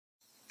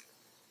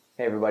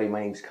Hey everybody, my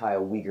name's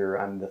Kyle Weiger.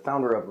 I'm the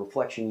founder of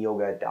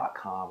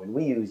ReflectionYoga.com, and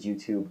we use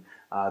YouTube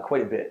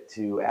quite a bit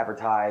to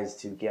advertise,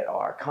 to get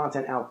our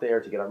content out there,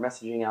 to get our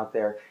messaging out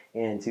there,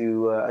 and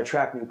to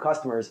attract new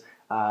customers.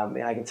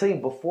 And I can tell you,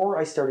 before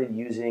I started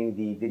using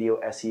the Video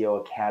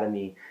SEO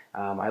Academy,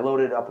 I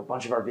loaded up a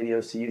bunch of our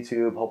videos to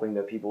YouTube, hoping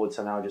that people would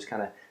somehow just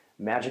kind of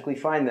magically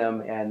find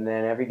them, and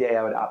then every day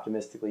I would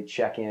optimistically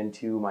check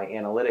into my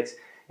analytics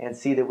and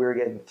see that we were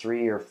getting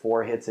 3 or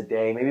 4 hits a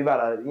day, maybe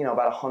about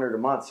 100 a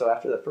month. So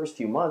after the first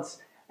few months,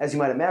 as you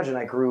might imagine,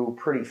 I grew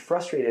pretty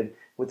frustrated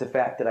with the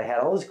fact that I had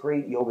all this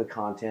great yoga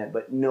content,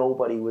 but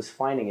nobody was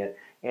finding it.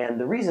 And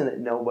the reason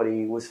that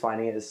nobody was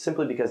finding it is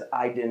simply because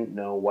I didn't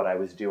know what I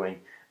was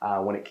doing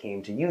when it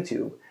came to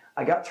YouTube.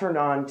 I got turned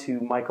on to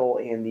Michael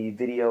and the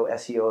Video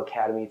SEO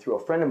Academy through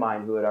a friend of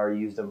mine who had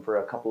already used them for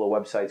a couple of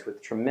websites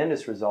with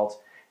tremendous results.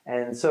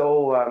 And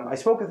so I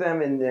spoke with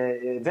them, and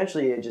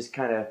eventually it just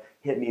kind of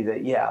hit me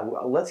that, yeah,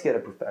 let's get a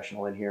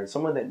professional in here,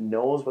 someone that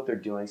knows what they're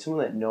doing,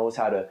 someone that knows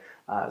how to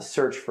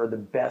search for the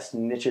best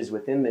niches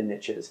within the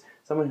niches,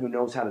 someone who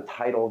knows how to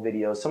title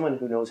videos, someone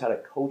who knows how to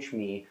coach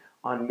me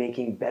on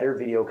making better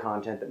video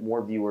content that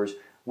more viewers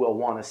will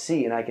want to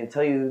see. And I can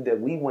tell you that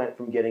we went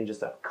from getting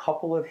just a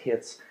couple of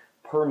hits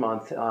per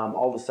month,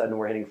 all of a sudden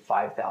we're hitting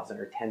 5,000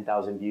 or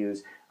 10,000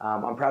 views.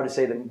 I'm proud to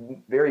say that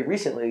very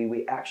recently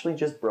we actually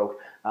just broke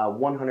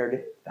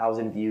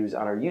 100,000 views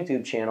on our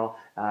YouTube channel.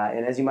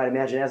 And as you might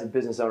imagine, as a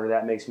business owner,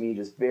 that makes me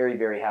just very,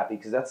 very happy,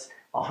 because that's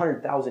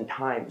 100,000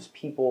 times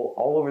people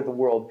all over the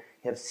world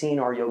have seen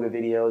our yoga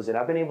videos, and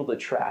I've been able to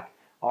track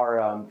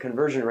our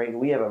conversion rate.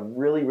 We have a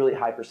really, really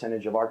high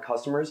percentage of our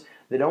customers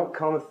that don't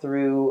come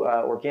through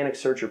organic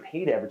search or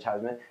paid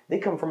advertisement. They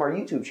come from our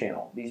YouTube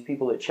channel. These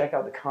people that check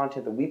out the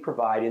content that we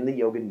provide in the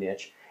yoga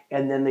niche,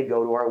 and then they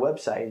go to our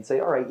website and say,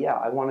 all right, yeah,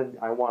 I want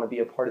to be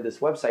a part of this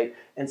website.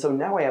 And so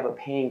now I have a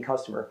paying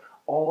customer,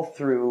 all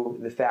through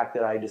the fact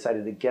that I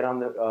decided to get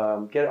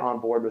on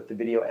board with the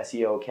Video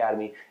SEO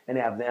Academy and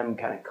have them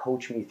kind of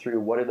coach me through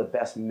what are the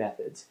best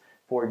methods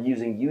for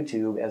using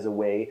YouTube as a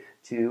way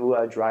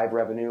to drive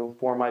revenue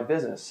for my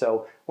business.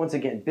 So once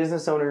again,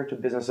 business owner to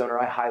business owner,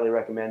 I highly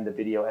recommend the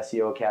Video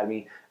SEO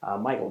Academy.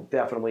 Michael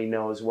definitely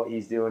knows what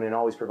he's doing and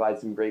always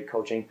provides some great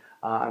coaching.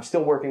 I'm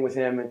still working with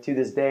him to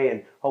this day,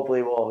 and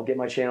hopefully we'll get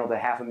my channel to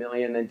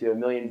 500,000, then to 1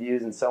 million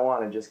views and so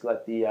on, and just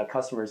let the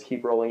customers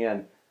keep rolling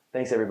in.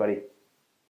 Thanks everybody.